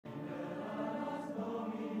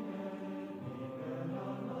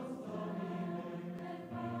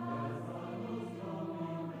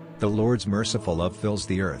The Lord's merciful love fills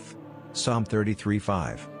the earth. Psalm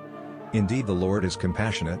 33:5. Indeed the Lord is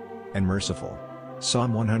compassionate and merciful.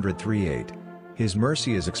 Psalm 103:8. His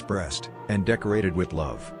mercy is expressed and decorated with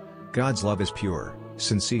love. God's love is pure,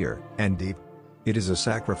 sincere, and deep. It is a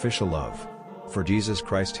sacrificial love. For Jesus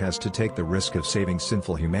Christ has to take the risk of saving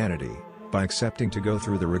sinful humanity, by accepting to go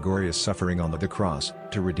through the rigorous suffering on the cross,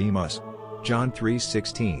 to redeem us. John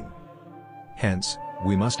 3:16. Hence,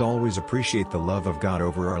 we must always appreciate the love of God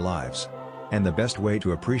over our lives. And the best way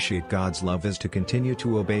to appreciate God's love is to continue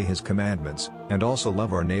to obey His commandments, and also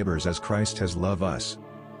love our neighbors as Christ has loved us.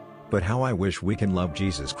 But how I wish we can love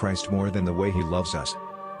Jesus Christ more than the way He loves us.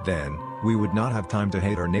 Then, we would not have time to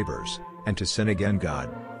hate our neighbors, and to sin against God.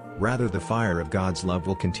 Rather, the fire of God's love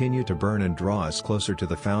will continue to burn and draw us closer to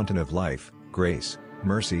the fountain of life, grace,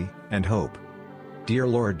 mercy, and hope. Dear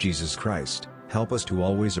Lord Jesus Christ, help us to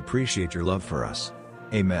always appreciate your love for us.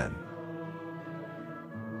 Amen.